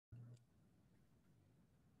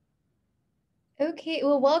Okay,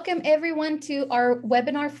 well, welcome everyone to our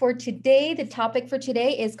webinar for today. The topic for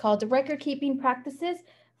today is called Record Keeping Practices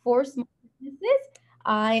for Small Businesses.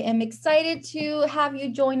 I am excited to have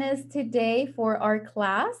you join us today for our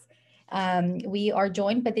class. We are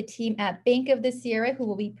joined by the team at Bank of the Sierra who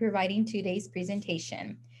will be providing today's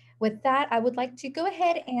presentation. With that, I would like to go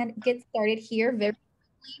ahead and get started here very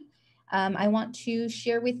quickly. I want to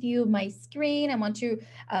share with you my screen. I want to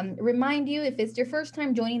remind you, if it's your first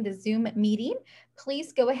time joining the Zoom meeting,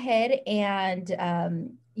 please go ahead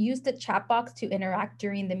and use the chat box to interact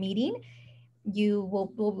during the meeting. We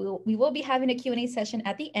will be having a Q&A session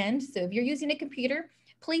at the end. So if you're using a computer,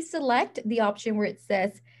 please select the option where it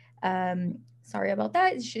says, sorry about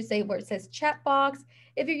that, it should say where it says chat box.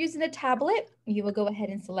 If you're using a tablet, you will go ahead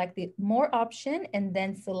and select the more option and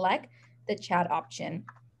then select the chat option.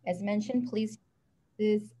 As mentioned, please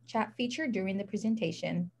use this chat feature during the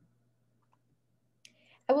presentation.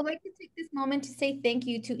 I would like to take this moment to say thank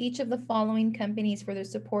you to each of the following companies for their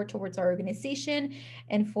support towards our organization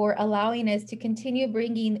and for allowing us to continue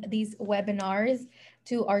bringing these webinars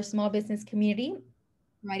to our small business community,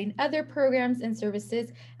 providing other programs and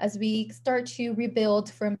services as we start to rebuild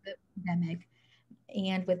from the pandemic.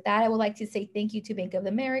 And with that, I would like to say thank you to Bank of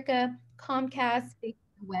America, Comcast, Bank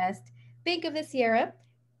of the West, Bank of the Sierra,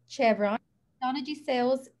 Chevron, Donagy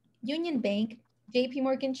Sales, Union Bank, JP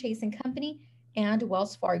Morgan Chase and Company, and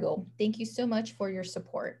Wells Fargo. Thank you so much for your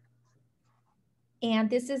support. And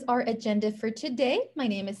this is our agenda for today. My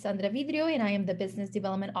name is Sandra Vidrio, and I am the Business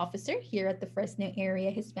Development Officer here at the Fresno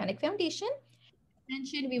Area Hispanic Foundation. As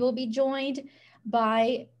mentioned, we will be joined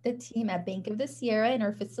by the team at Bank of the Sierra, and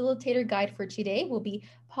our facilitator guide for today will be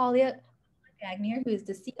Paula Gagnier, who is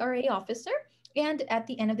the CRA officer. And at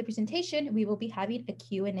the end of the presentation, we will be having a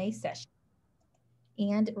Q&A session.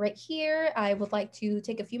 And right here, I would like to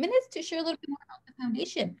take a few minutes to share a little bit more about the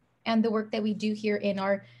foundation and the work that we do here in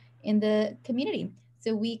the community.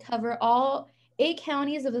 So we cover all 8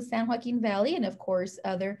 counties of the San Joaquin Valley and of course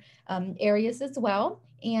other areas as well.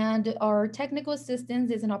 And our technical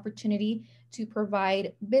assistance is an opportunity to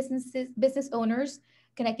provide business owners,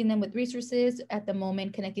 connecting them with resources at the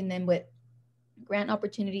moment, connecting them with grant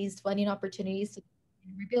opportunities, funding opportunities to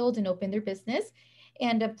rebuild and open their business.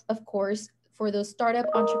 And of course, for those startup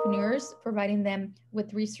entrepreneurs, providing them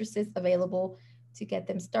with resources available to get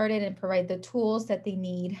them started and provide the tools that they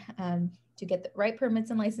need to get the right permits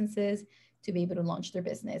and licenses to be able to launch their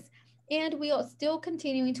business. And we are still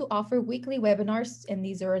continuing to offer weekly webinars, and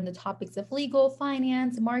these are in the topics of legal,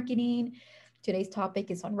 finance, marketing. Today's topic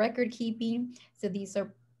is on record keeping. So these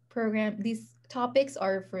topics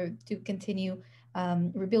are to continue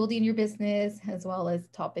rebuilding your business, as well as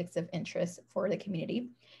topics of interest for the community.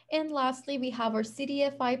 And lastly, we have our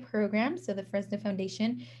CDFI program. So the Fresno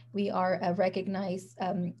Foundation, we are a recognized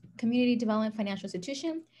community development financial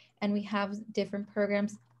institution, and we have different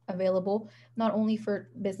programs available not only for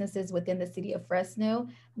businesses within the city of Fresno,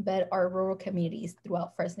 but our rural communities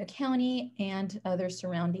throughout Fresno County and other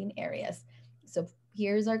surrounding areas. So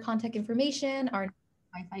here's our contact information, our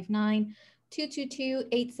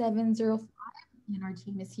 559-222-8705, and our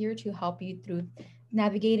team is here to help you through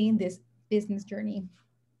navigating this business journey.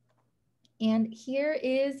 And here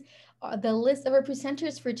is the list of our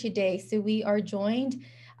presenters for today. So we are joined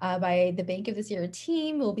by the Bank of the Sierra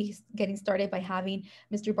team. We'll be getting started by having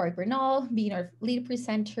Mr. Bart Bernal being our lead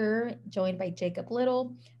presenter, joined by Jacob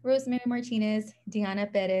Little, Rosemary Martinez, Diana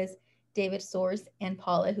Perez, David Source, and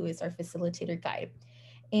Paula, who is our facilitator guide.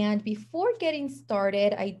 And before getting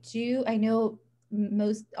started, I know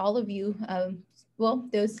all of you, well,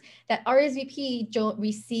 those that RSVP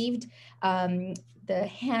received the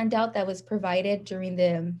handout that was provided during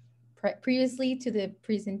the previously to the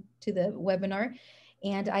webinar.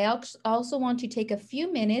 And I also want to take a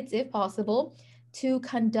few minutes, if possible, to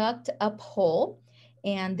conduct a poll.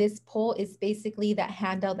 And this poll is basically that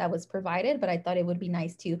handout that was provided, but I thought it would be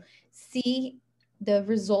nice to see the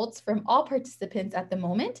results from all participants at the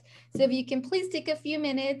moment. So if you can please take a few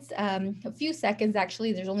minutes, a few seconds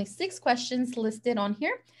actually, there's only 6 questions listed on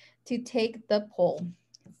here to take the poll.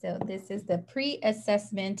 So this is the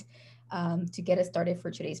pre-assessment to get us started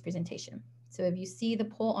for today's presentation. So if you see the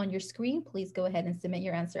poll on your screen, please go ahead and submit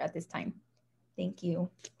your answer at this time. Thank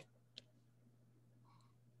you.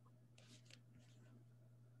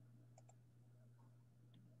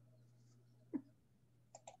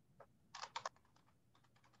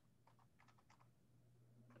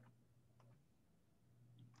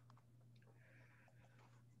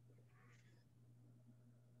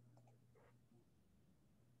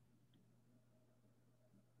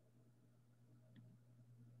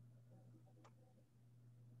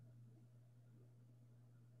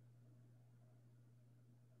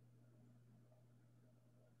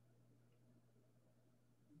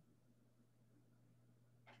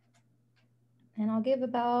 And I'll give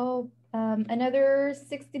about another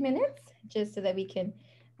 60 minutes just so that we can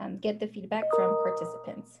get the feedback from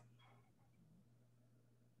participants.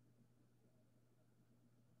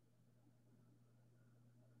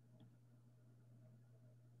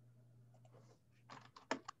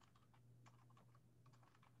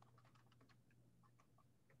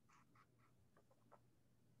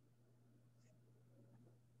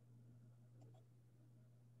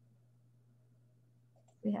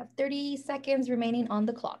 We have 30 seconds remaining on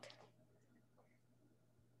the clock.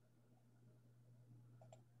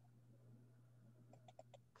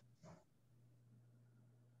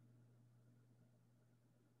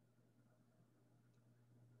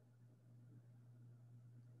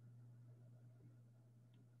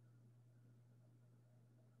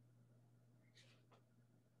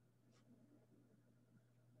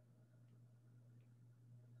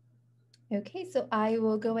 Okay, so I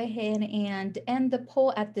will go ahead and end the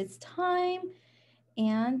poll at this time,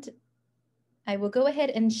 and I will go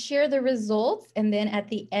ahead and share the results. And then at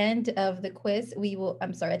the end of the quiz, at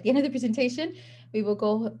the end of the presentation, we will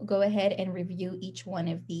go ahead and review each one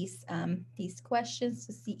of these questions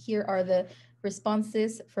to see. Here are the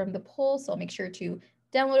responses from the poll. So I'll make sure to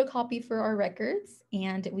download a copy for our records.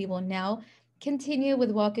 And we will now continue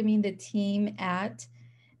with welcoming the team at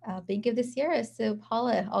Bank of the Sierra. So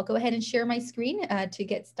Paula, I'll go ahead and share my screen to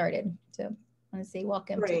get started. So I want to say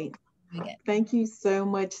welcome. Great. Thank you so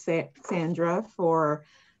much, Sandra, for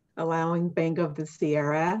allowing Bank of the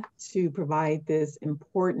Sierra to provide this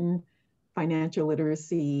important financial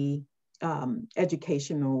literacy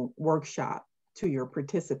educational workshop to your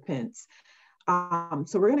participants.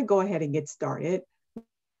 So we're going to go ahead and get started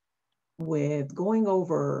with going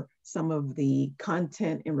over some of the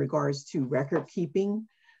content in regards to record keeping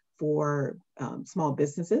for small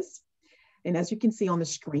businesses. And as you can see on the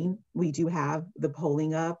screen, we do have the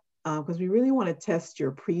polling up because we really want to test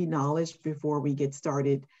your pre-knowledge before we get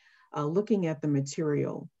started looking at the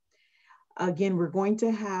material. Again, we're going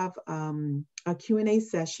to have a Q&A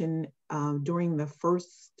session during the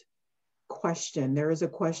first question. There is a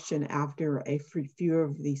question after a few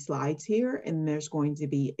of the slides here, and there's going to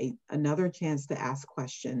be another chance to ask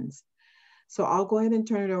questions. So I'll go ahead and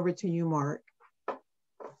turn it over to you, Mark.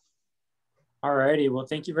 All righty. Well,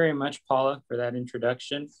 thank you very much, Paula, for that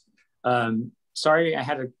introduction. Sorry, I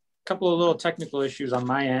had a couple of little technical issues on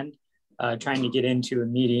my end, trying to get into a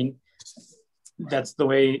meeting. That's the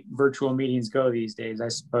way virtual meetings go these days, I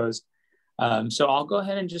suppose. So I'll go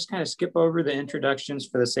ahead and just kind of skip over the introductions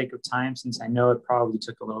for the sake of time, since I know it probably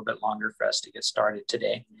took a little bit longer for us to get started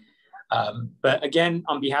today. But again,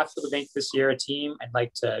 on behalf of the Bank of the Sierra team, I'd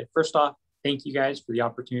like to first off, thank you guys for the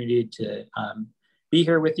opportunity to be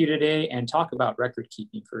here with you today and talk about record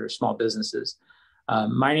keeping for small businesses.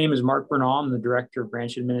 My name is Mark Bernal. I'm the Director of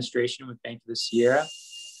Branch Administration with Bank of the Sierra.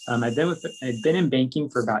 I've been in banking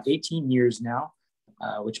for about 18 years now,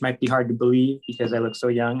 which might be hard to believe because I look so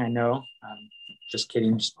young, I know. Just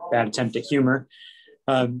kidding, just bad attempt at humor.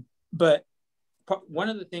 But one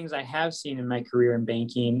of the things I have seen in my career in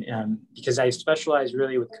banking, because I specialize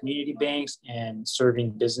really with community banks and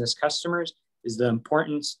serving business customers, is the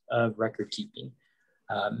importance of record keeping.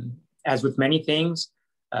 As with many things,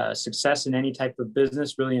 success in any type of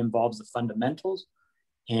business really involves the fundamentals.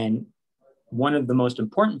 And one of the most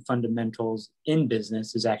important fundamentals in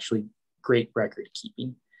business is actually great record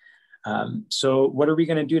keeping. So what are we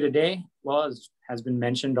going to do today? Well, as has been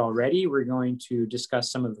mentioned already, we're going to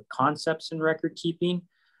discuss some of the concepts in record keeping.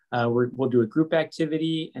 We'll do a group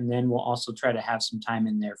activity, and then we'll also try to have some time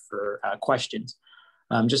in there for questions.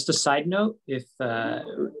 Just a side note, if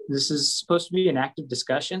this is supposed to be an active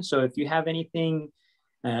discussion, so if you have anything,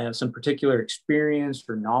 some particular experience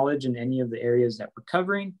or knowledge in any of the areas that we're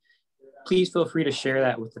covering, please feel free to share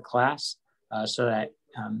that with the class so that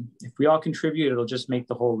if we all contribute, it'll just make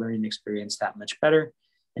the whole learning experience that much better.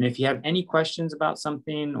 And if you have any questions about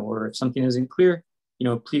something or if something isn't clear,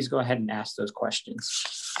 please go ahead and ask those questions.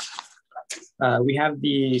 We have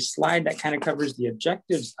the slide that kind of covers the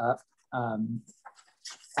objectives up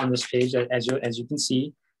on this page, as you can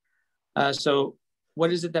see. So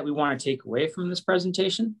what is it that we want to take away from this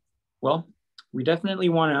presentation? Well, we definitely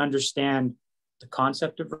want to understand the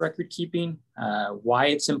concept of record keeping, why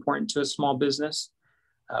it's important to a small business.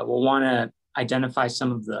 We'll want to identify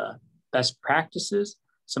some of the best practices,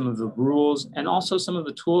 some of the rules, and also some of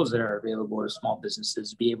the tools that are available to small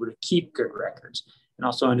businesses to be able to keep good records and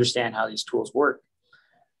also understand how these tools work.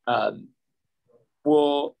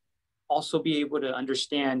 We'll also be able to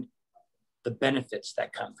understand the benefits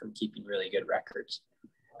that come from keeping really good records,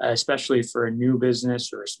 especially for a new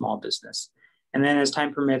business or a small business. And then as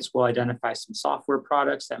time permits, we'll identify some software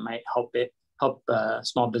products that might help help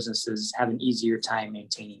small businesses have an easier time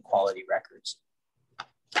maintaining quality records.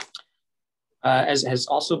 As has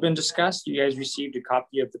also been discussed, you guys received a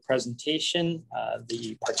copy of the presentation,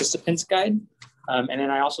 the participants guide. And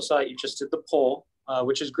then I also saw that you just did the poll,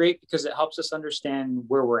 which is great because it helps us understand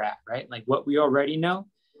where we're at, right? Like what we already know,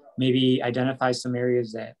 maybe identify some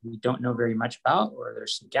areas that we don't know very much about or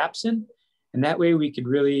there's some gaps in. And that way we could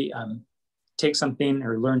really take something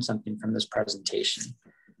or learn something from this presentation.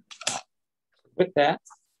 With that,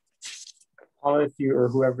 Paula, if you or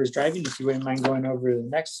whoever is driving, if you wouldn't mind going over to the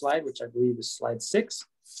next slide, which I believe is slide 6.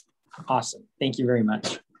 Awesome. Thank you very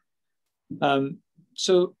much.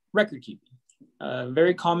 So record keeping, a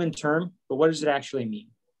very common term, but what does it actually mean?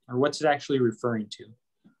 Or what's it actually referring to?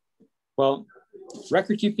 Well,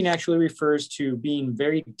 record keeping actually refers to being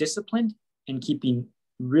very disciplined and keeping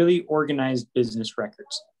really organized business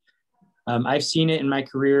records. I've seen it in my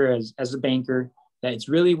career as a banker, that it's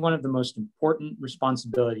really one of the most important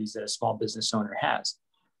responsibilities that a small business owner has.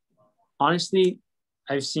 Honestly,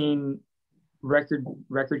 I've seen record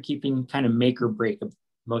keeping kind of make or break of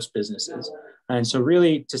most businesses. And so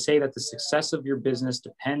really to say that the success of your business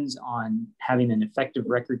depends on having an effective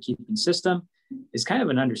record keeping system is kind of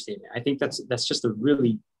an understatement. I think that's just a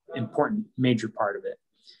really important major part of it.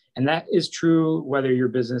 And that is true whether your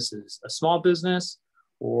business is a small business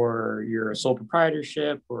or you're a sole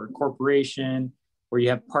proprietorship or a corporation, or you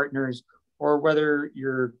have partners, or whether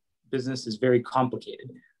your business is very complicated.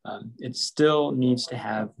 It still needs to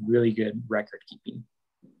have really good record keeping.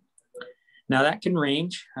 Now that can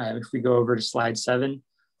range, if we go over to slide 7,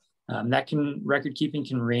 record keeping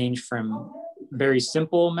can range from very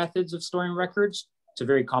simple methods of storing records to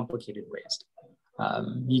very complicated ways.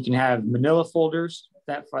 You can have manila folders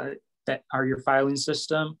that are your filing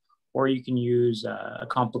system, or you can use a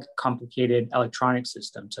complicated electronic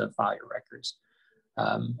system to file your records.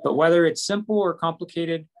 But whether it's simple or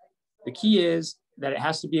complicated, the key is that it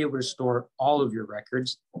has to be able to store all of your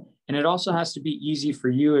records. And it also has to be easy for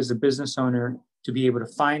you as a business owner to be able to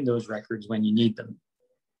find those records when you need them.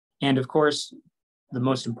 And of course, the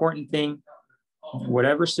most important thing,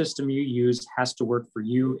 whatever system you use has to work for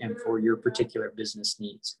you and for your particular business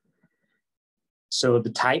needs. So the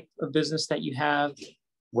type of business that you have,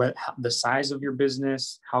 the size of your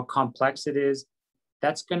business, how complex it is,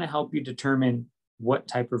 that's going to help you determine what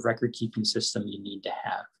type of record keeping system you need to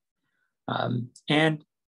have. And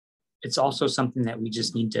it's also something that we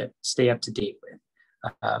just need to stay up to date with.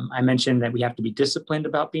 I mentioned that we have to be disciplined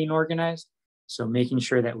about being organized. So making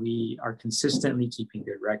sure that we are consistently keeping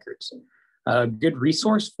good records. A good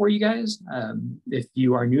resource for you guys, if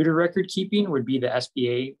you are new to record keeping, would be the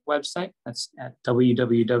SBA website. That's at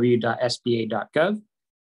www.sba.gov.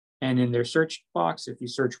 And in their search box, if you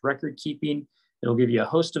search record keeping, it'll give you a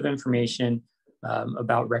host of information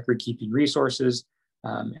about record keeping resources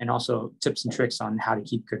and also tips and tricks on how to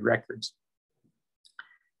keep good records.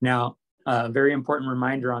 Now, a very important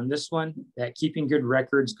reminder on this one, that keeping good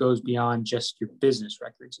records goes beyond just your business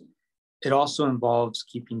records. It also involves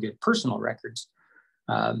keeping good personal records.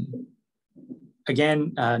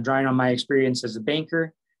 Again, drawing on my experience as a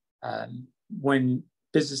banker, when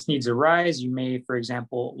business needs arise, you may, for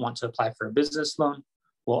example, want to apply for a business loan.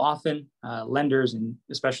 Well, often lenders and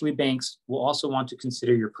especially banks will also want to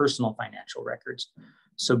consider your personal financial records.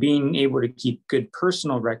 So being able to keep good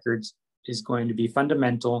personal records is going to be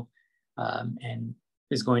fundamental and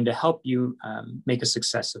is going to help you make a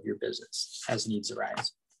success of your business as needs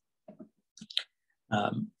arise.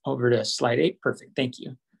 Over to slide 8. Perfect. Thank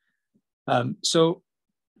you. So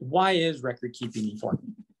why is record keeping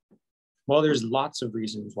important? Well, there's lots of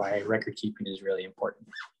reasons why record keeping is really important.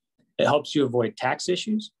 It helps you avoid tax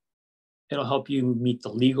issues. It'll help you meet the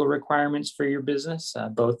legal requirements for your business,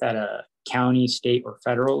 both at a county, state, or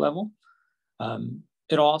federal level.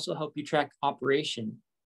 It'll also help you track operational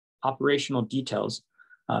details,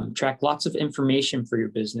 track lots of information for your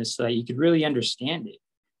business so that you could really understand it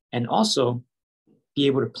and also be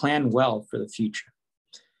able to plan well for the future.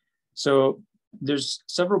 So there's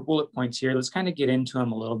several bullet points here. Let's kind of get into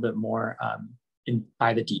them a little bit more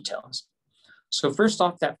by the details. So first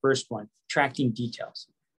off, that first one, tracking details.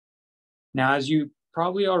 Now, as you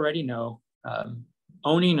probably already know,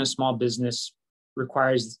 owning a small business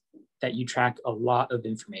requires that you track a lot of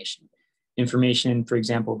information. Information, for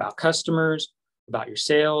example, about customers, about your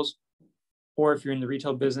sales, or if you're in the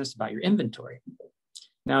retail business, about your inventory.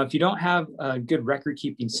 Now, if you don't have a good record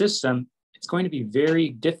keeping system, it's going to be very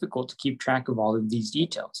difficult to keep track of all of these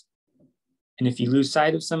details. And if you lose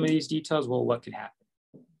sight of some of these details, well, what could happen?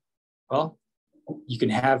 Well, you can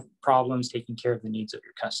have problems taking care of the needs of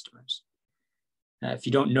your customers. If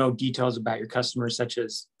you don't know details about your customers, such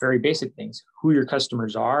as very basic things, who your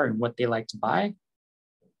customers are and what they like to buy,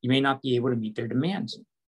 you may not be able to meet their demands.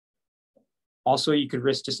 Also, you could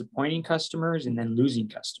risk disappointing customers and then losing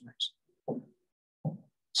customers.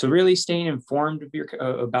 So really staying informed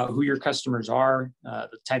about who your customers are,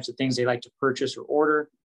 the types of things they like to purchase or order,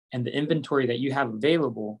 and the inventory that you have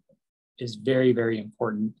available is very, very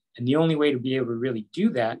important. And the only way to be able to really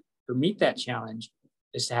do that or meet that challenge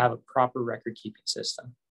is to have a proper record keeping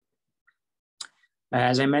system.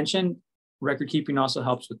 As I mentioned, record keeping also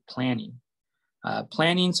helps with planning.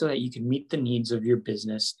 Planning so that you can meet the needs of your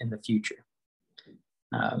business in the future.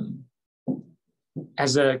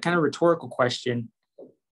 As a kind of rhetorical question,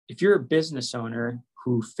 if you're a business owner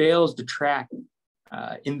who fails to track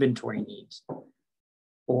inventory needs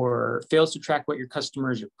or fails to track what your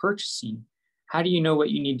customers are purchasing, how do you know what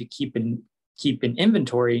you need to keep in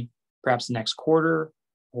inventory, perhaps next quarter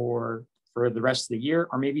or for the rest of the year,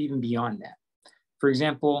 or maybe even beyond that? For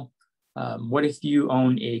example, what if you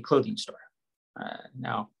own a clothing store?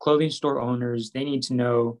 Now, clothing store owners, they need to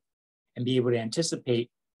know and be able to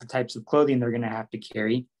anticipate the types of clothing they're going to have to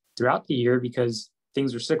carry throughout the year, because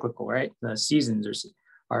things are cyclical, right? The seasons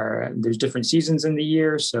are there's different seasons in the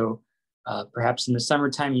year. So perhaps in the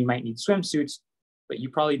summertime, you might need swimsuits, but you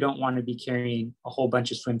probably don't want to be carrying a whole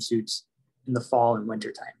bunch of swimsuits in the fall and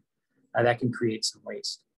wintertime. That can create some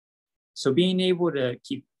waste. So being able to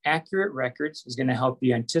keep accurate records is going to help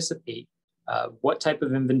you anticipate what type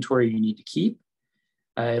of inventory you need to keep.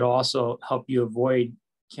 It'll also help you avoid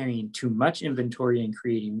carrying too much inventory and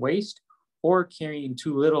creating waste, or carrying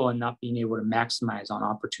too little and not being able to maximize on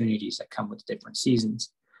opportunities that come with different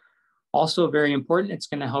seasons. Also very important, it's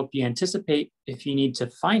going to help you anticipate if you need to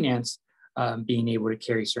finance being able to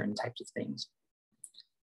carry certain types of things.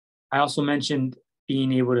 I also mentioned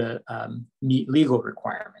being able to meet legal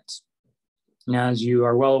requirements. Now, as you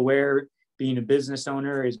are well aware, being a business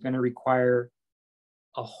owner is going to require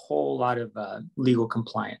a whole lot of legal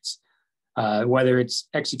compliance, whether it's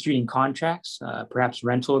executing contracts, perhaps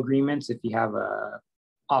rental agreements if you have a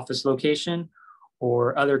office location,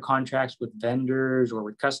 or other contracts with vendors or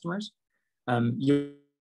with customers. You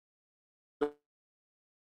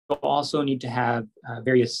also need to have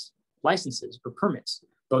various licenses or permits,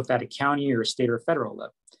 both at a county or a state or federal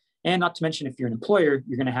level. And not to mention, if you're an employer,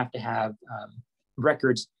 you're going to have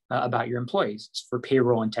records about your employees for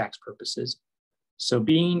payroll and tax purposes. So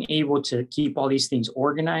being able to keep all these things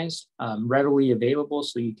organized, readily available,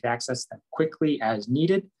 so you can access them quickly as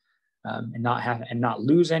needed, and not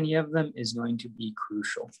lose any of them is going to be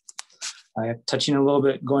crucial. Going a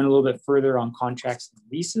little bit further on contracts and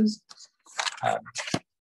leases.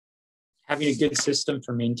 Having a good system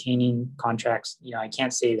for maintaining contracts, I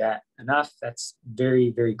can't say that enough. That's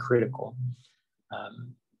very, very critical.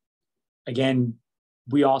 Again,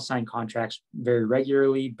 we all sign contracts very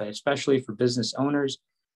regularly, but especially for business owners,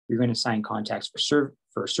 you're going to sign contracts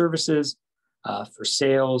for services, for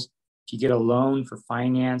sales. If you get a loan for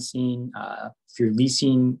financing, if you're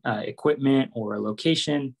leasing equipment or a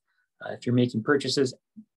location, if you're making purchases,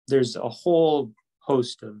 there's a whole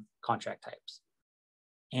host of contract types.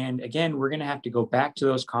 And again, we're going to have to go back to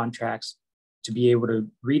those contracts to be able to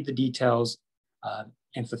read the details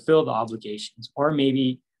and fulfill the obligations, or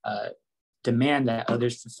maybe demand that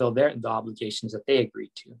others fulfill the obligations that they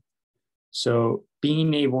agreed to. So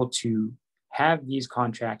being able to have these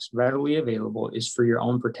contracts readily available is for your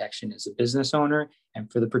own protection as a business owner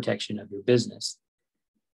and for the protection of your business.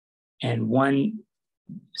 And one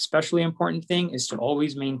especially important thing is to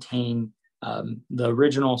always maintain the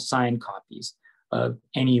original signed copies of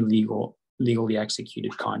any legally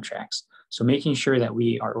executed contracts. So making sure that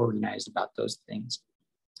we are organized about those things.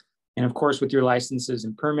 And of course, with your licenses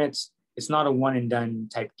and permits, it's not a one and done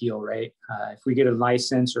type deal, right? If we get a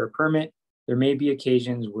license or a permit, there may be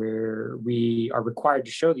occasions where we are required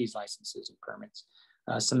to show these licenses and permits.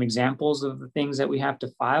 Some examples of the things that we have to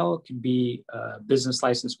file could be a business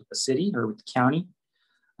license with the city or with the county,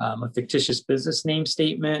 a fictitious business name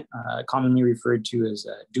statement, commonly referred to as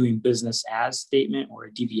a doing business as statement or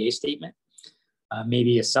a DBA statement,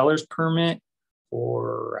 maybe a seller's permit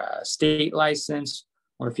or a state license,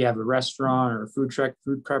 or if you have a restaurant or a food truck,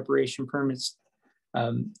 food preparation permits,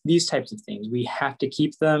 these types of things. We have to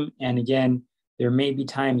keep them. And again, there may be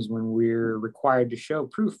times when we're required to show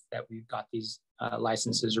proof that we've got these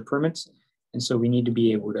licenses or permits. And so we need to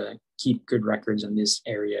be able to keep good records in this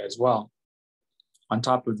area as well. On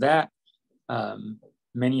top of that,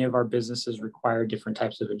 many of our businesses require different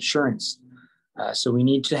types of insurance. So we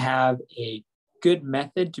need to have a good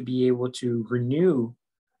method to be able to renew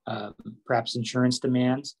perhaps insurance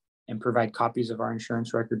demands and provide copies of our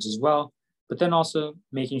insurance records as well. but then also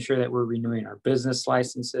making sure that we're renewing our business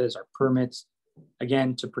licenses, our permits,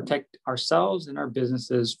 again, to protect ourselves and our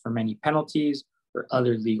businesses from any penalties or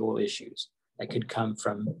other legal issues that could come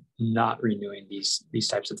from not renewing these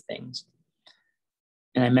types of things.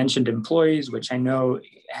 And I mentioned employees, which I know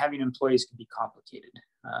having employees can be complicated.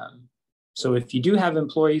 So if you do have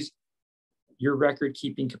employees, your record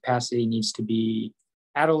keeping capacity needs to be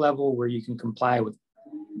at a level where you can comply with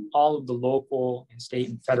all of the local and state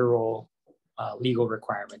and federal legal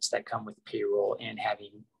requirements that come with payroll and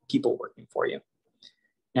having people working for you.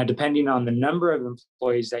 Now, depending on the number of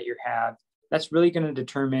employees that you have, that's really going to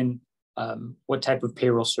determine what type of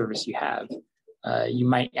payroll service you have. You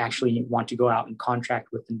might actually want to go out and contract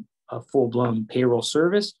with a full-blown payroll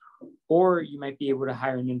service, or you might be able to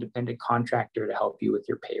hire an independent contractor to help you with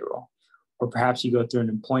your payroll. Or perhaps you go through an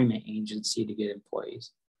employment agency to get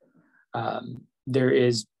employees. There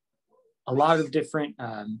is a lot of different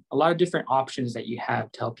options that you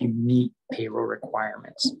have to help you meet payroll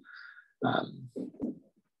requirements. But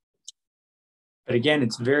again,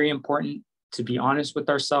 it's very important to be honest with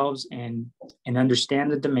ourselves and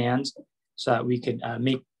understand the demands so that we can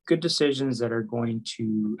make good decisions that are going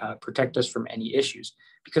to protect us from any issues,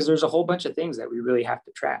 because there's a whole bunch of things that we really have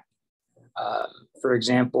to track. For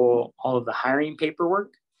example, all of the hiring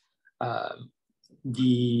paperwork,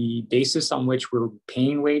 the basis on which we're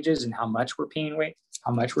paying wages and how much we're paying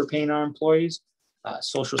our employees,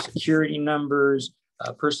 social security numbers,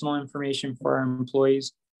 personal information for our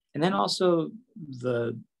employees, and then also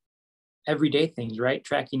the everyday things, right?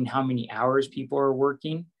 Tracking how many hours people are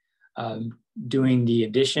working, doing the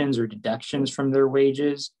additions or deductions from their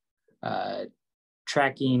wages,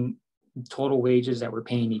 tracking total wages that we're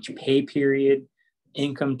paying each pay period,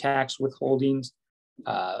 income tax withholdings,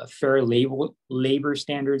 Fair Labor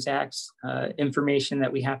Standards Acts information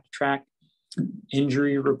that we have to track,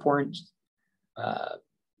 injury reports,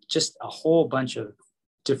 just a whole bunch of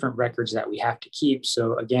different records that we have to keep.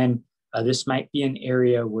 So again, this might be an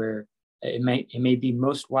area where it may be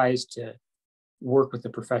most wise to work with a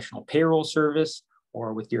professional payroll service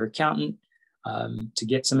or with your accountant to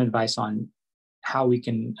get some advice on how we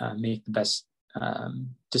can make the best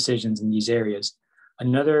decisions in these areas.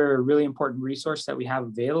 Another really important resource that we have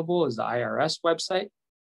available is the IRS website.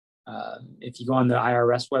 If you go on the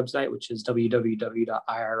IRS website, which is www.irs.gov,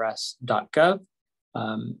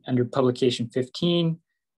 under publication 15,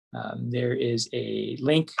 there is a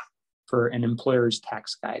link for an employer's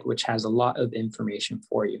tax guide, which has a lot of information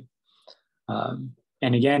for you.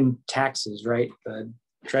 And again, taxes, right? The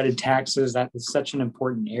dreaded taxes, that is such an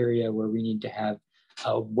important area where we need to have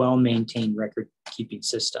a well-maintained record-keeping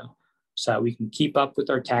system so that we can keep up with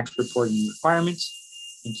our tax reporting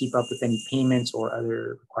requirements and keep up with any payments or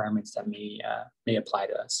other requirements that may apply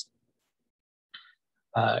to us.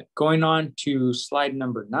 Going on to slide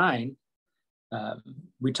number 9,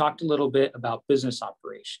 we talked a little bit about business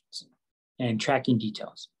operations and tracking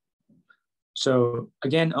details. So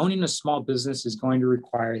again, owning a small business is going to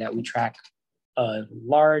require that we track a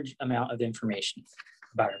large amount of information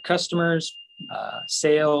about our customers,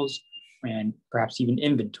 sales, and perhaps even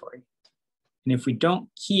inventory. And if we don't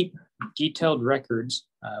keep detailed records,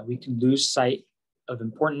 we can lose sight of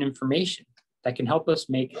important information that can help us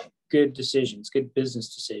make good decisions, good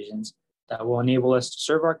business decisions that will enable us to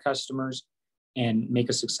serve our customers and make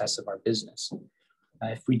a success of our business.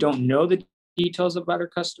 If we don't know the details about our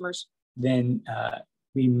customers, then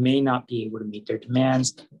we may not be able to meet their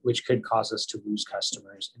demands, which could cause us to lose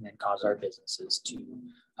customers and then cause our businesses to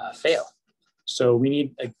fail. So we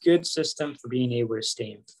need a good system for being able to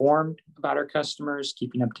stay informed about our customers,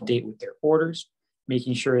 keeping up to date with their orders,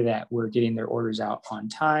 making sure that we're getting their orders out on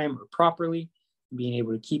time or properly, being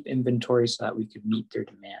able to keep inventory so that we could meet their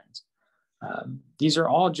demands. These are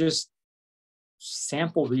all just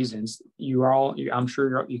sample reasons. I'm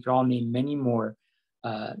sure you could all name many more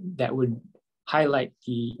that would highlight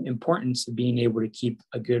the importance of being able to keep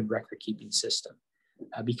a good record-keeping system.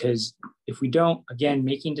 Because if we don't, again,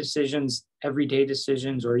 making decisions, everyday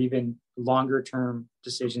decisions, or even longer-term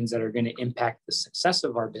decisions that are going to impact the success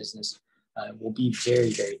of our business will be very,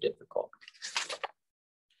 very difficult.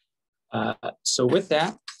 So with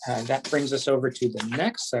that, that brings us over to the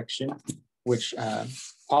next section, which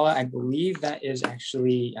Paula, I believe that is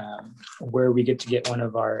actually where we get to get one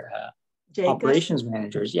of our operations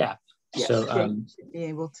managers. Yeah. Yes, so should be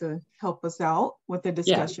able to help us out with the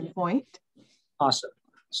discussion point. Awesome.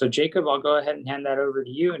 So Jacob, I'll go ahead and hand that over to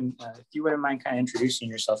you. And if you wouldn't mind kind of introducing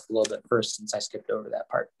yourself a little bit first, since I skipped over that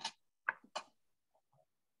part.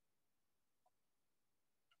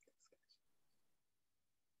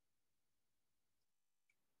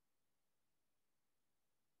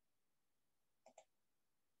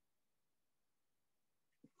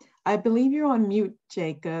 I believe you're on mute,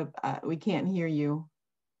 Jacob. We can't hear you.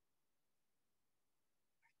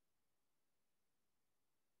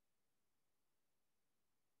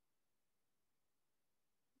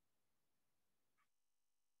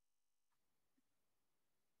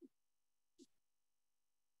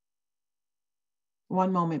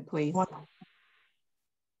 One moment, please.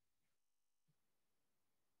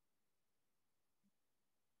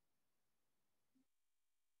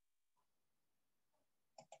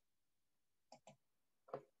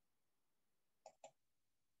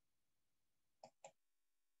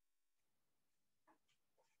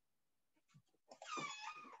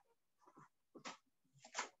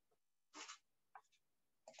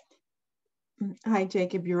 Hi,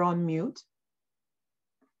 Jacob, you're on mute.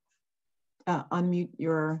 Unmute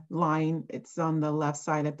your line. It's on the left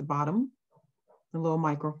side at the bottom, the little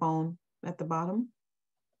microphone at the bottom.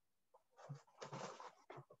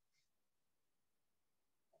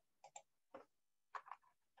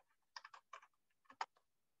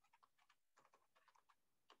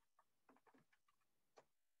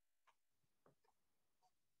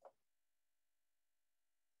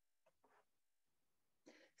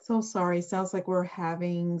 So sorry, sounds like we're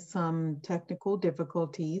having some technical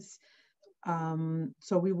difficulties.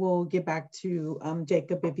 So we will get back to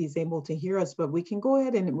Jacob if he's able to hear us, but we can go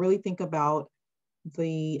ahead and really think about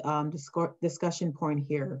the discussion point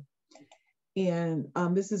here. And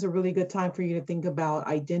this is a really good time for you to think about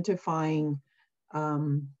identifying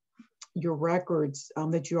your records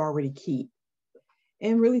that you already keep,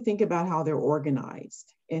 and really think about how they're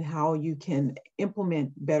organized and how you can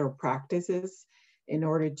implement better practices in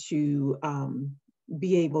order to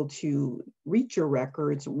be able to reach your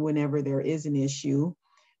records whenever there is an issue.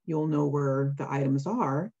 You'll know where the items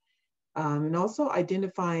are. And also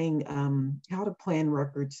identifying how to plan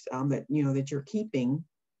records that you're keeping.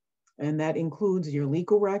 And that includes your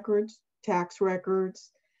legal records, tax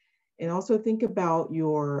records, and also think about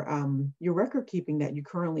your record keeping that you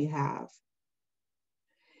currently have.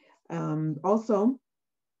 Also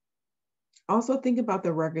think about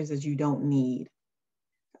the records that you don't need.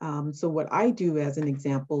 So what I do as an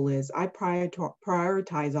example is I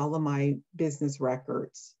prioritize all of my business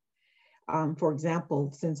records. For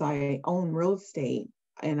example, since I own real estate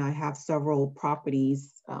and I have several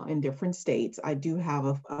properties in different states, I do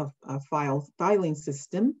have a filing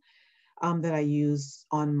system that I use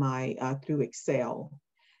on my through Excel.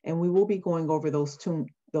 And we will be going over those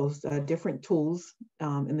different tools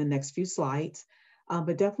in the next few slides.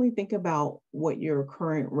 But definitely think about what your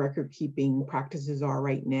current record keeping practices are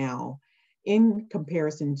right now in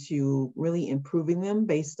comparison to really improving them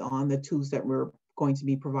based on the tools that we're going to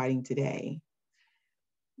be providing today.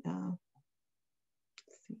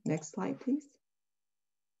 Next slide, please.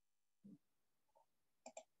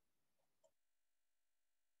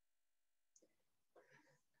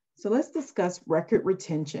 So let's discuss record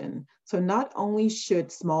retention. So not only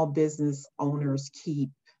should small business owners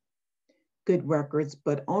keep good records,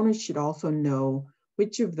 but owners should also know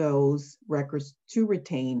which of those records to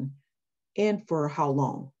retain and for how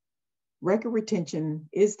long. Record retention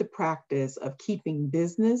is the practice of keeping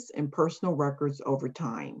business and personal records over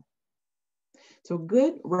time. So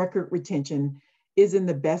good record retention is in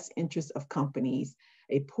the best interest of companies.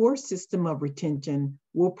 A poor system of retention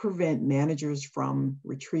will prevent managers from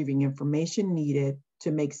retrieving information needed to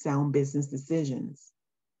make sound business decisions.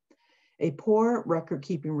 A poor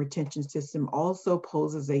record-keeping retention system also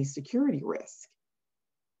poses a security risk.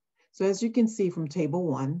 So as you can see from table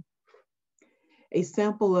 1, a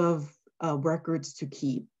sample of records to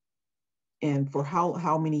keep and for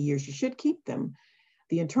how many years you should keep them.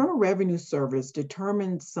 The Internal Revenue Service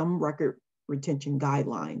determines some record retention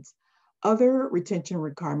guidelines. Other retention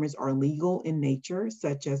requirements are legal in nature,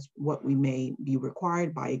 such as what we may be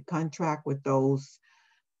required by a contract with those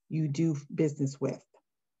you do business with.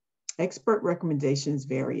 Expert recommendations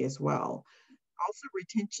vary as well. Also,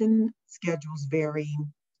 retention schedules vary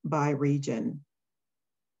by region.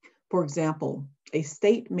 For example, a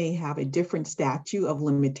state may have a different statute of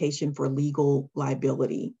limitation for legal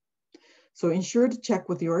liability. So ensure to check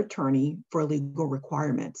with your attorney for legal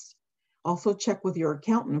requirements. Also check with your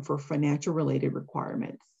accountant for financial related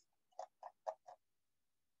requirements.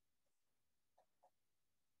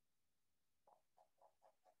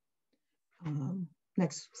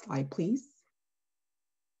 Next slide, please.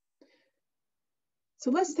 So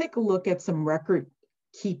let's take a look at some record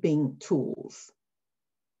keeping tools.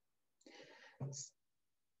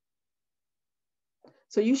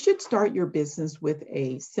 So you should start your business with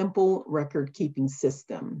a simple record keeping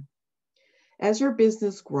system. As your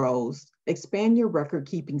business grows, expand your record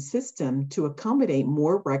keeping system to accommodate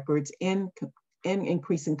more records and and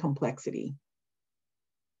increasing complexity.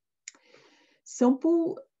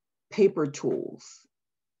 Simple paper tools.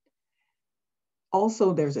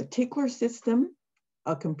 Also, there's a tickler system,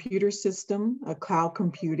 a computer system, a cloud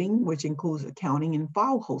computing, which includes accounting and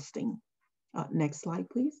file hosting. Next slide,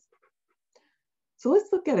 please. So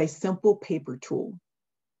let's look at a simple paper tool.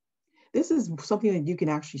 This is something that you can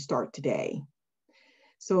actually start today.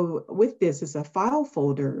 So with this, it's a file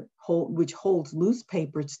folder which holds loose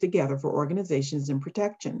papers together for organizations and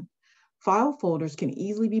protection. File folders can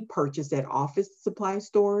easily be purchased at office supply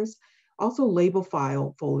stores. Also label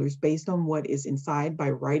file folders based on what is inside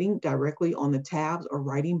by writing directly on the tabs or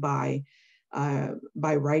writing by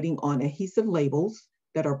writing on adhesive labels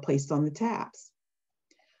that are placed on the tabs.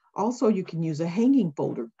 Also, you can use a hanging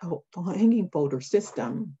folder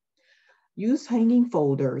system. Use hanging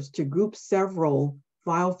folders to group several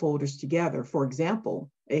file folders together. For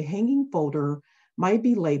example, a hanging folder might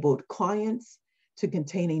be labeled clients to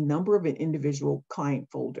contain a number of individual client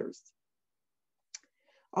folders.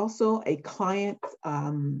 Also, a client,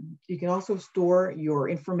 you can also store your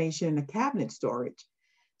information in a cabinet storage.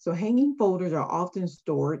 So hanging folders are often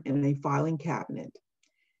stored in a filing cabinet.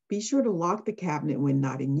 Be sure to lock the cabinet when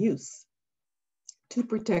not in use to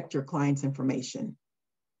protect your client's information.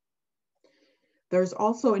 There's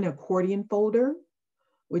also an accordion folder,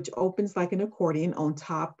 which opens like an accordion on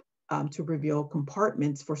top to reveal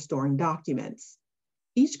compartments for storing documents.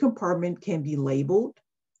 Each compartment can be labeled.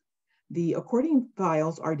 The accordion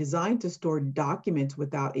files are designed to store documents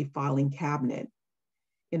without a filing cabinet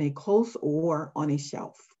in a close or on a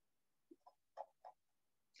shelf.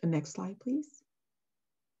 The next slide, please.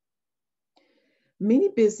 Many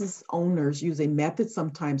business owners use a method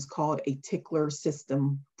sometimes called a tickler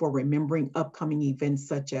system for remembering upcoming events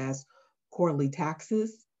such as quarterly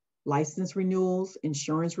taxes, license renewals,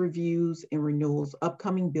 insurance reviews and renewals,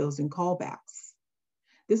 upcoming bills and callbacks.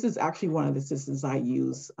 This is actually one of the systems I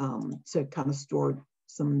use to kind of store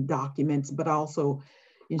some documents, but also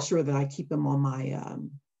ensure that I keep them on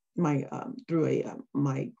my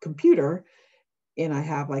my computer, and I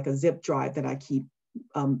have like a zip drive that I keep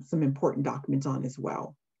some important documents on as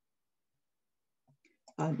well.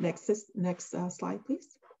 Next slide, please.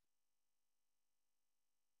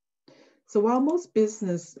 So while most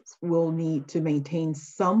businesses will need to maintain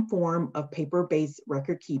some form of paper-based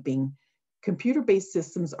record keeping, computer-based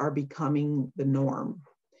systems are becoming the norm.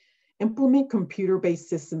 Implement computer-based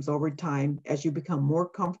systems over time as you become more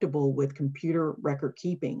comfortable with computer record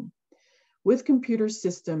keeping. With computer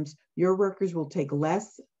systems, your records will take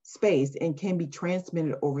less space and can be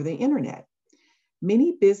transmitted over the internet.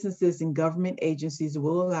 Many businesses and government agencies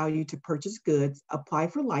will allow you to purchase goods, apply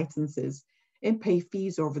for licenses, and pay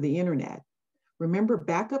fees over the internet. Remember,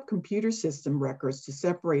 backup computer system records to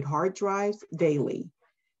separate hard drives daily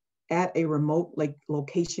at a remote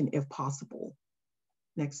location if possible.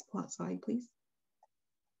 Next slide, please.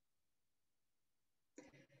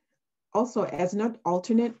 Also, as an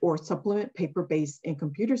alternate or supplement paper-based and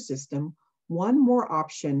computer system, one more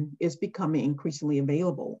option is becoming increasingly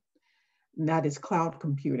available, and that is cloud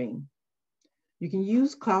computing. You can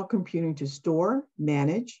use cloud computing to store,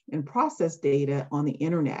 manage, and process data on the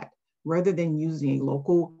internet rather than using a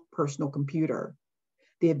local personal computer.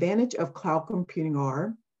 The advantage of cloud computing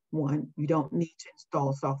are: 1, you don't need to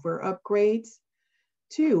install software upgrades.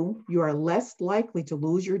 2, you are less likely to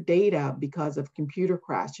lose your data because of computer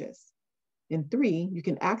crashes. And 3, you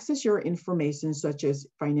can access your information such as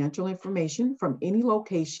financial information from any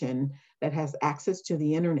location that has access to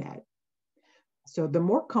the internet. So the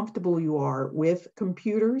more comfortable you are with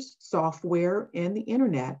computers, software, and the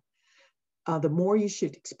internet, the more you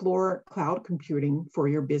should explore cloud computing for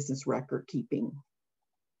your business record keeping.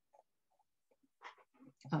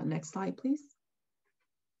 Next slide, please.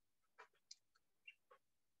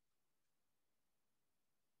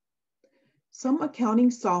 Some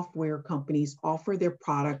accounting software companies offer their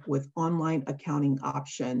product with online accounting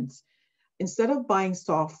options. Instead of buying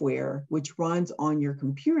software which runs on your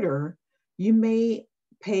computer, you may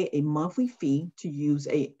pay a monthly fee to use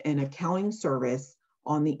an accounting service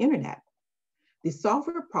on the internet. The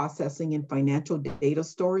software processing and financial data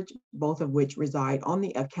storage, both of which reside on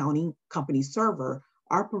the accounting company server,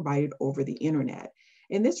 are provided over the internet.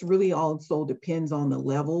 And this really also depends on the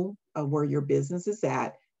level of where your business is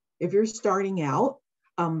at. If you're starting out,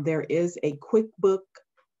 there is a QuickBook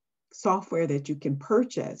software that you can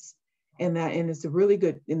purchase, and it's a really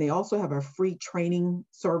good, and they also have a free training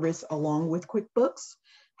service along with QuickBooks.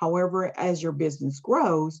 However, as your business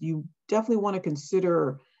grows, you definitely want to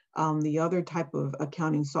consider the other type of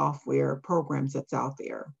accounting software programs that's out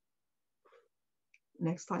there.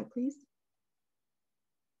 Next slide, please.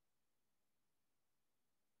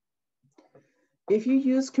 If you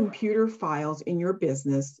use computer files in your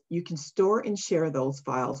business, you can store and share those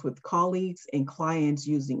files with colleagues and clients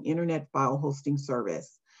using internet file hosting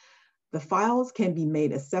service. The files can be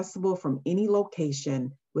made accessible from any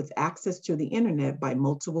location with access to the internet by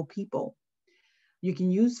multiple people. You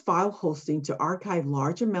can use file hosting to archive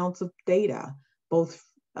large amounts of data. Both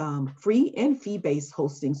free and fee-based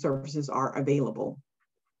hosting services are available.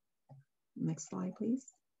 Next slide, please.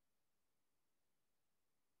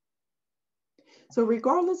 So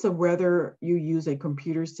regardless of whether you use a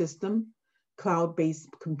computer system, cloud-based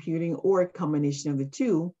computing, or a combination of the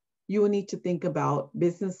two, you will need to think about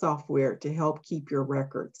business software to help keep your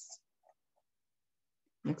records.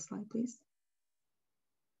 Next slide, please.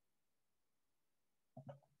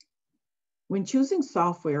 When choosing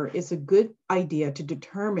software, it's a good idea to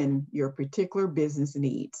determine your particular business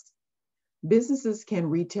needs. Businesses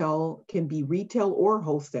can be retail or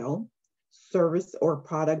wholesale, service or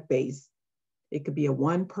product-based. It could be a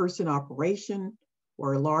one-person operation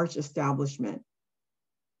or a large establishment.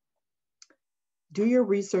 Do your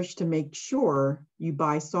research to make sure you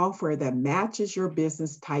buy software that matches your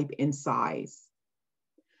business type and size.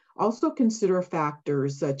 Also consider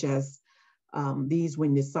factors such as these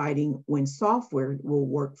when deciding when software will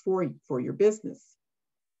work for your business.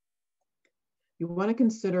 You want to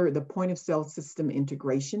consider the point of sale system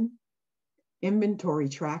integration, inventory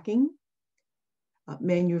tracking,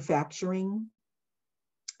 manufacturing,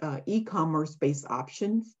 e-commerce based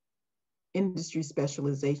options, industry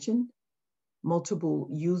specialization, multiple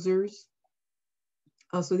users.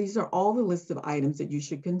 So these are all the list of items that you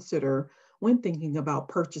should consider when thinking about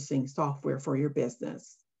purchasing software for your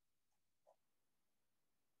business.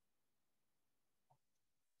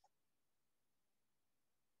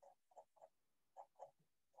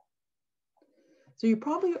 So you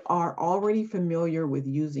probably are already familiar with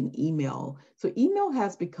using email. So email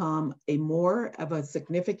has become more of a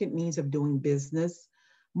significant means of doing business,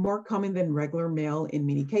 more common than regular mail in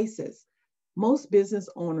many cases. Most business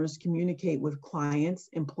owners communicate with clients,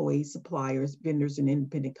 employees, suppliers, vendors, and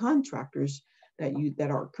independent contractors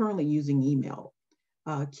that are currently using email.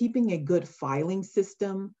 Keeping a good filing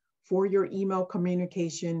system for your email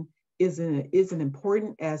communication is as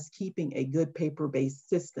important as keeping a good paper-based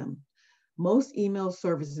system. Most email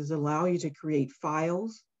services allow you to create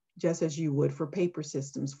files just as you would for paper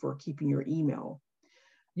systems for keeping your email.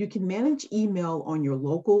 You can manage email on your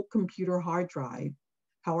local computer hard drive.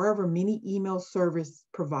 However, many email service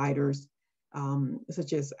providers,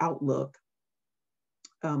 such as Outlook,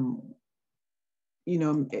 can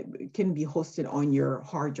be hosted on your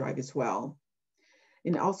hard drive as well.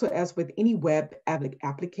 And also, as with any web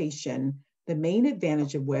application, the main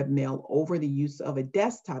advantage of webmail over the use of a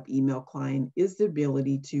desktop email client is the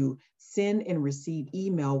ability to send and receive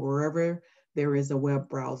email wherever there is a web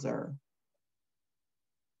browser.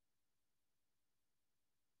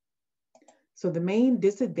 So the main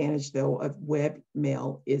disadvantage, though, of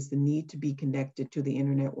webmail is the need to be connected to the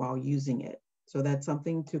internet while using it. So that's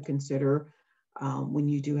something to consider when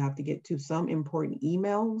you do have to get to some important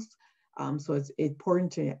emails. So it's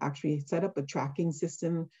important to actually set up a tracking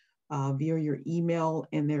system via your email.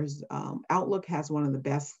 And there's Outlook has one of the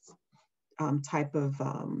best type of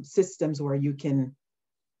systems where you can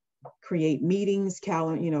create meetings,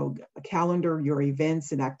 calendar your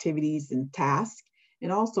events and activities and tasks,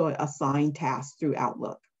 and also assign tasks through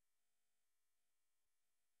Outlook.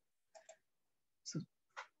 So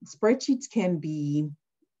spreadsheets can be,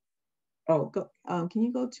 can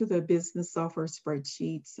you go to the business software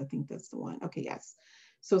spreadsheets? I think that's the one. Okay, yes.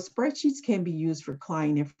 So spreadsheets can be used for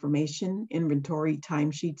client information, inventory,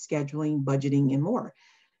 timesheet scheduling, budgeting, and more.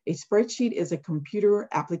 A spreadsheet is a computer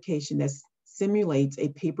application that simulates a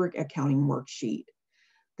paper accounting worksheet.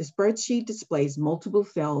 The spreadsheet displays multiple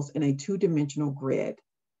cells in a two-dimensional grid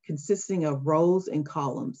consisting of rows and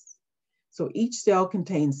columns. So each cell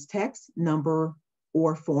contains text, number,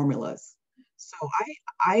 or formulas. So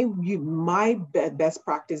my best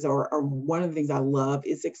practice or one of the things I love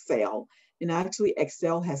is Excel. And actually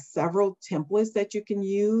Excel has several templates that you can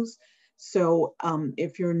use. So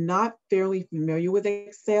if you're not fairly familiar with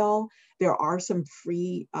Excel, there are some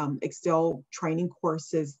free Excel training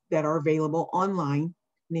courses that are available online.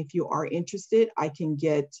 And if you are interested, I can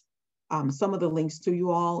get some of the links to you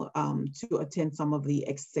all to attend some of the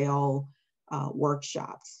Excel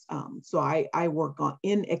workshops. So I work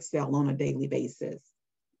in Excel on a daily basis.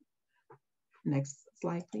 Next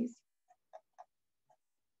slide, please.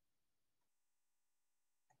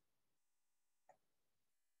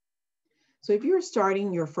 So if you're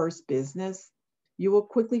starting your first business, you will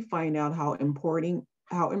quickly find out how important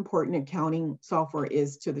accounting software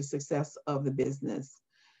is to the success of the business.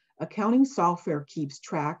 Accounting software keeps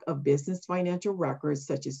track of business financial records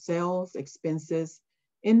such as sales, expenses,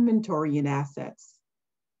 inventory, and assets.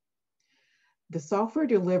 The software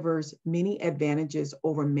delivers many advantages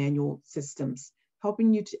over manual systems,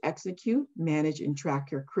 helping you to execute, manage, and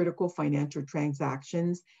track your critical financial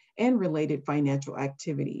transactions and related financial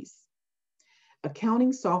activities.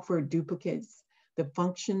 Accounting software duplicates the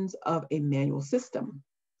functions of a manual system,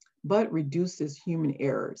 but reduces human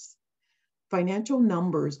errors. Financial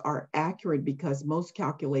numbers are accurate because most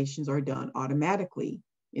calculations are done automatically,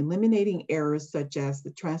 eliminating errors such as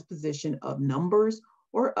the transposition of numbers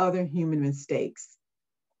or other human mistakes.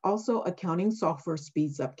 Also, accounting software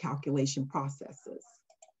speeds up calculation processes.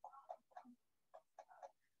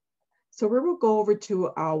 So we will go over to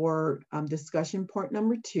our discussion point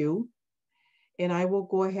number 2, and I will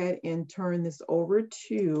go ahead and turn this over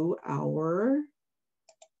to our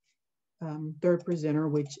third presenter,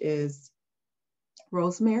 which is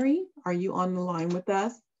Rosemary. Are you on the line with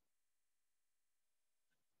us?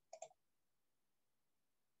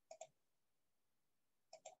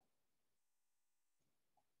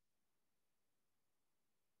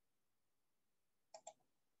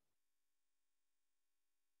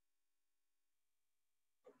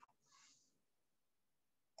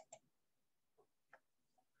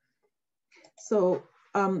 So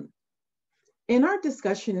in our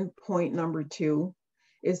discussion point number 2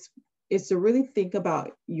 is to really think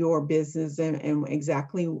about your business and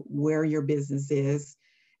exactly where your business is.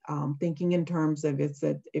 Thinking in terms of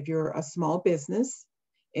if you're a small business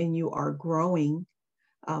and you are growing,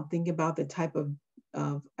 think about the type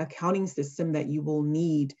of accounting system that you will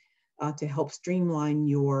need to help streamline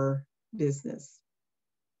your business.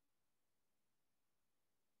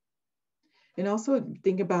 And also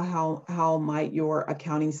think about how might your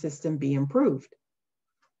accounting system be improved.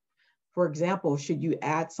 For example, should you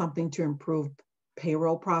add something to improve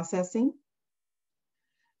payroll processing?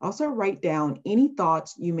 Also write down any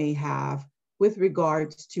thoughts you may have with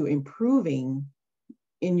regards to improving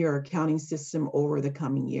in your accounting system over the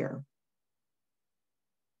coming year.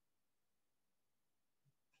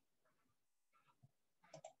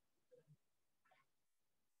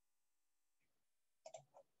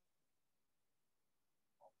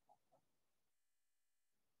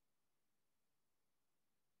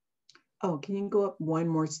 Oh, can you go up one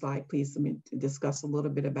more slide, please? Let me discuss a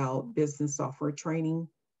little bit about business software training.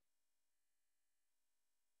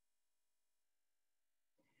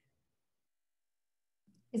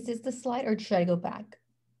 Is this the slide or should I go back?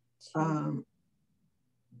 Oh,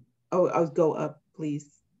 I'll go up, please.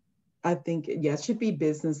 I think, yeah, it should be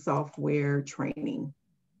business software training.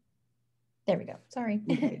 There we go. Sorry.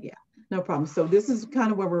 Okay, yeah, no problem. So this is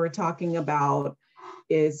kind of what we were talking about,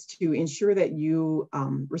 is to ensure that you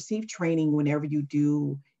receive training whenever you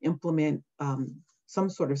do implement some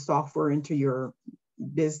sort of software into your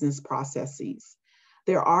business processes.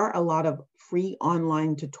 There are a lot of free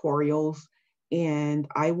online tutorials, and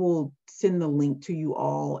I will send the link to you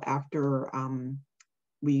all after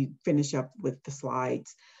we finish up with the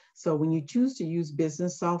slides. So when you choose to use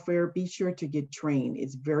business software, be sure to get trained.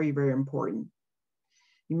 It's very, very important.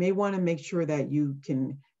 You may want to make sure that you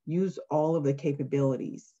can use all of the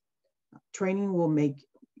capabilities. Training will make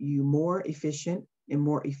you more efficient and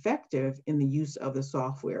more effective in the use of the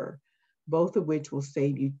software, both of which will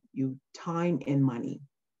save you time and money.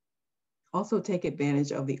 Also take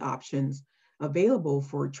advantage of the options available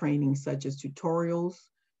for training, such as tutorials,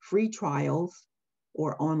 free trials,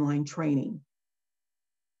 or online training.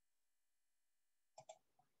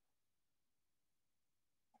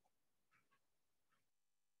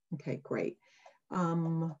 Okay, great.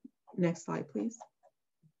 Next slide, please.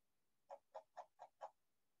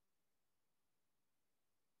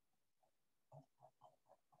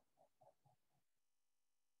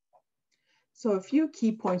 So a few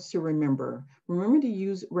key points to remember. Remember to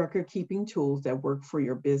use record-keeping tools that work for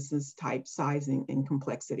your business type, sizing, and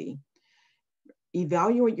complexity.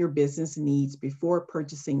 Evaluate your business needs before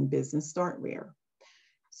purchasing business software.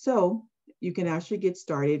 So you can actually get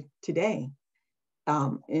started today.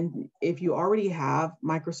 And if you already have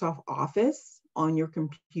Microsoft Office on your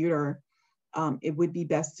computer, it would be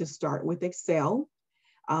best to start with Excel.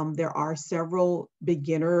 There are several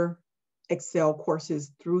beginner Excel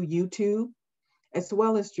courses through YouTube, as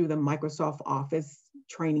well as through the Microsoft Office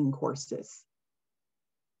training courses.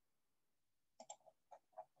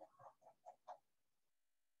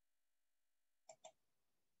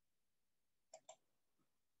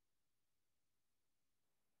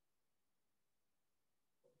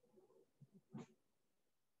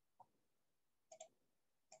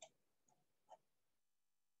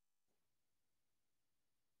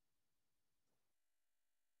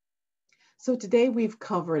 So today we've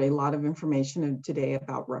covered a lot of information today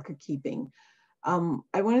about record keeping. I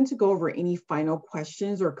wanted to go over any final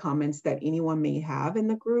questions or comments that anyone may have in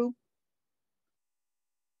the group.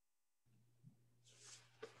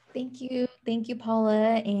 Thank you,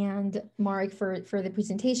 Paula and Mark for the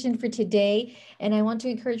presentation for today. And I want to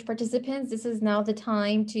encourage participants, this is now the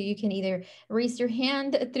time you can either raise your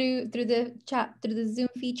hand through the chat, through the Zoom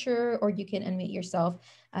feature, or you can unmute yourself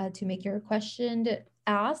to make your question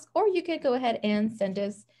ask, or you could go ahead and send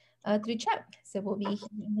us through chat. So we'll be here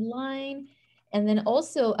in the line. And then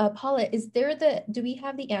also, Paula, do we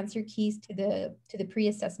have the answer keys to the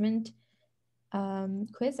pre-assessment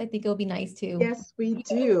quiz? I think it'll be nice to. Yes, we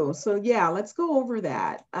do. So yeah, let's go over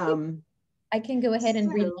that. I can go ahead and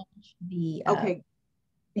relaunch the. Okay.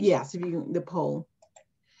 Yes, if you the poll.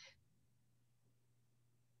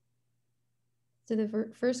 So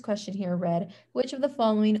the first question here read, which of the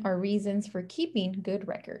following are reasons for keeping good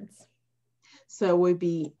records? So it would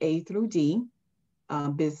be A through D,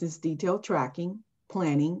 business detail tracking,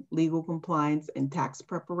 planning, legal compliance, and tax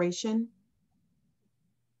preparation.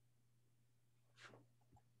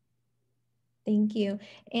 Thank you.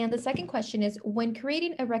 And the second question is, when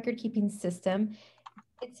creating a record-keeping system,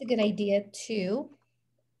 it's a good idea to...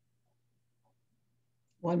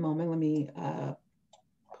 One moment, let me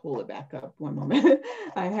pull it back up. One moment.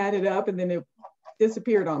 I had it up and then it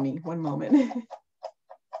disappeared on me. One moment.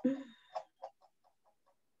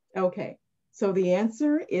 Okay, so the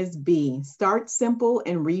answer is B, start simple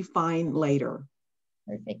and refine later.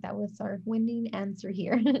 Perfect, that was our winning answer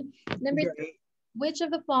here. Number 3, which of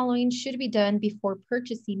the following should be done before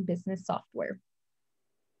purchasing business software?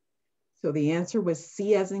 So the answer was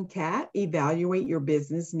C as in cat, evaluate your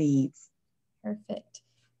business needs. Perfect.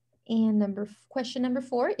 And question number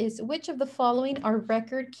 4 is, which of the following are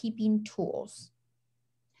record-keeping tools?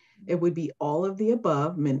 It would be all of the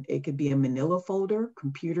above. It could be a Manila folder,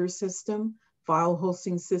 computer system, file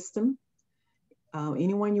hosting system,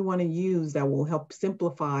 anyone you want to use that will help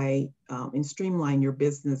simplify and streamline your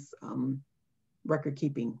business record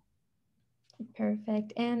keeping.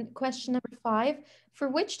 Perfect. And question number 5, for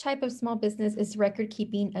which type of small business is record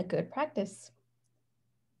keeping a good practice?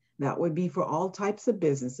 That would be for all types of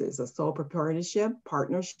businesses, a sole proprietorship,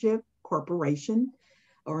 partnership, corporation,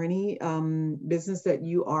 or any business that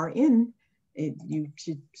you are in. You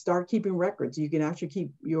should start keeping records. You can actually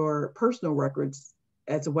keep your personal records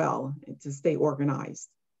as well to stay organized.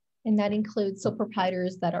 And that includes sole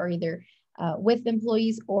proprietors that are either with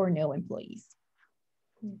employees or no employees.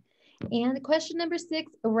 And question number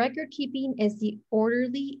 6, record keeping is the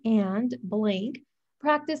orderly and blank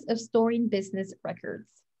practice of storing business records.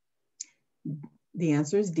 The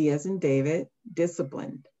answer is D as in David,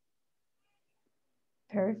 disciplined.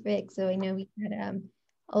 Perfect. So I know we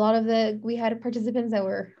had we had participants that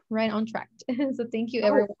were right on track. So thank you,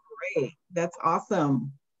 everyone. Oh, great. That's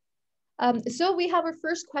awesome. So we have our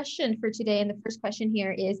first question for today. And the first question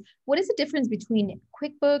here is, what is the difference between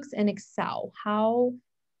QuickBooks and Excel? How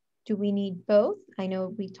do we need both? I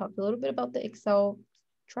know we talked a little bit about the Excel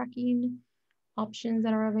tracking options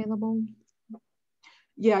that are available.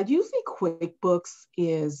 Yeah, usually QuickBooks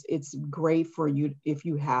it's great for you if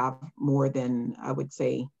you have more than, I would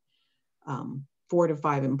say, 4 to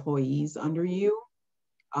 5 employees under you.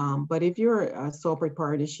 But if you're a sole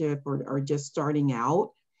proprietorship or just starting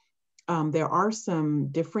out, there are some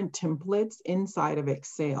different templates inside of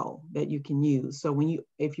Excel that you can use. So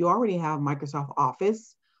if you already have Microsoft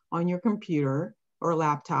Office on your computer or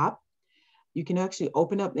laptop, you can actually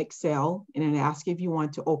open up Excel and then ask if you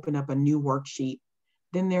want to open up a new worksheet.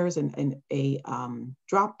 Then there's a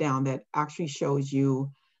drop down that actually shows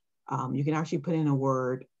you, you can actually put in a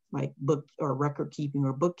word like book or record keeping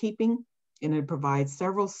or bookkeeping, and it provides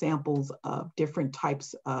several samples of different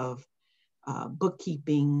types of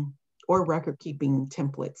bookkeeping or record keeping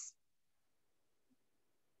templates.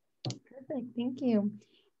 Perfect, thank you.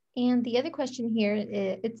 And the other question here,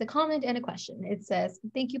 it's a comment and a question. It says,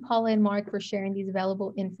 thank you, Paula and Mark, for sharing these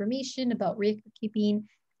valuable information about record keeping.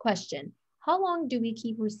 Question, how long do we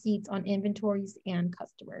keep receipts on inventories and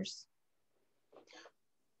customers?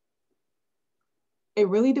 It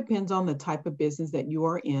really depends on the type of business that you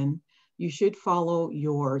are in. You should follow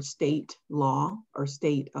your state law or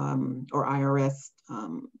state or IRS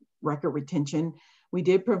record retention. We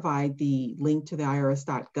did provide the link to the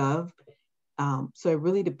irs.gov. So it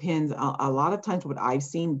really depends. A lot of times what I've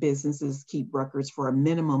seen, businesses keep records for a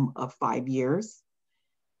minimum of 5 years.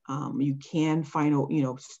 You can find,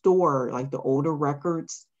 store like the older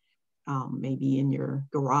records, maybe in your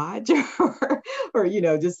garage or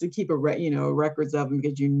just to keep records of them,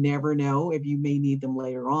 because you never know if you may need them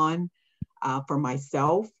later on. For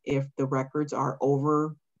myself, if the records are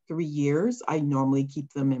over 3 years, I normally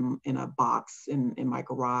keep them in a box in my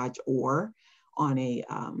garage or on a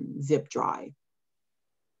zip drive.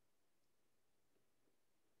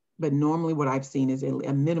 But normally what I've seen is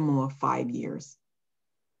a minimum of 5 years.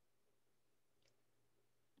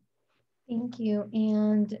 Thank you.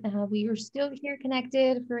 And we are still here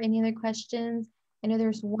connected for any other questions. I know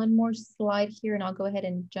there's one more slide here and I'll go ahead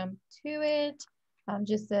and jump to it.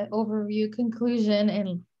 Just an overview conclusion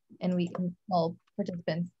and we can, all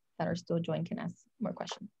participants that are still joined can ask more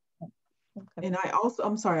questions. Okay. And I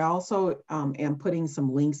also am putting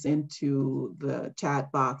some links into the chat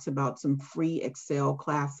box about some free Excel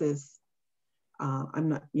classes. I'm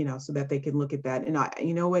not, so that they can look at that. And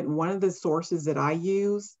you know what, one of the sources that I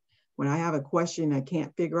use when I have a question, I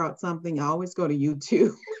can't figure out something, I always go to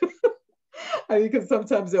YouTube. Because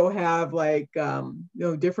sometimes they'll have like,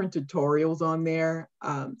 different tutorials on there.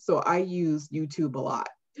 So I use YouTube a lot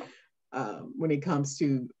when it comes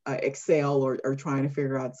to Excel or trying to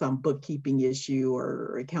figure out some bookkeeping issue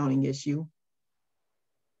or accounting issue.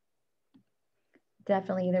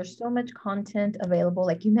 Definitely. There's so much content available,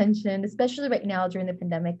 like you mentioned, especially right now during the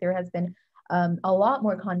pandemic, there has been a lot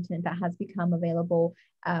more content that has become available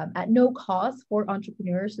at no cost for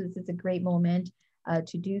entrepreneurs. So this is a great moment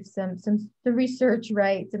to do some research,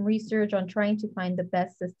 right? Some research on trying to find the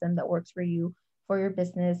best system that works for you, for your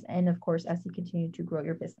business, and of course, as you continue to grow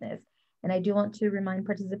your business. And I do want to remind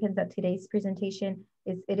participants that today's presentation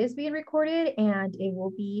is being recorded and it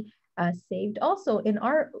will be saved also in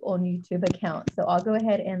our own YouTube account. So I'll go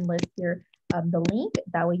ahead and list here the link.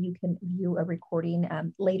 That way you can view a recording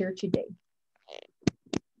later today.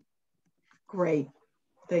 Great.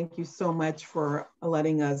 Thank you so much for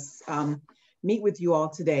letting us meet with you all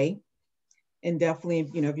today. And definitely,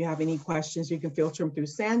 if you have any questions, you can filter them through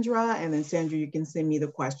Sandra, and then Sandra, you can send me the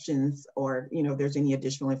questions or, if there's any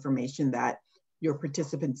additional information that your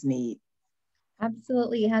participants need.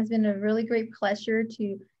 Absolutely. It has been a really great pleasure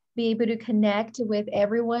to be able to connect with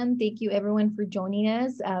everyone. Thank you everyone for joining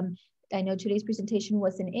us. I know today's presentation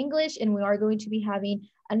was in English and we are going to be having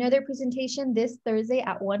another presentation this Thursday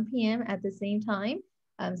at 1 p.m. at the same time.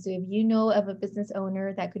 So if you know of a business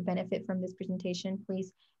owner that could benefit from this presentation,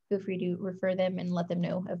 please feel free to refer them and let them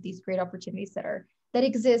know of these great opportunities that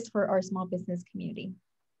exist for our small business community.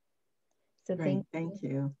 So great. Thank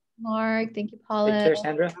you. Mark. Thank you, Paula. Take care,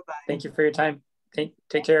 Sandra. Bye-bye. Thank you for your time. Take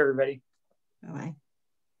care, everybody. Bye-bye.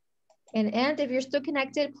 And if you're still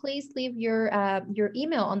connected, please leave your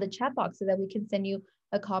email on the chat box so that we can send you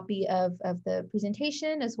a copy of the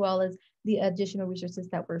presentation as well as the additional resources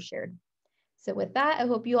that were shared. So with that, I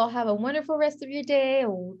hope you all have a wonderful rest of your day,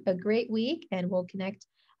 a great week, and we'll connect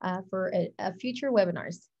for a future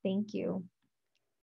webinars. Thank you.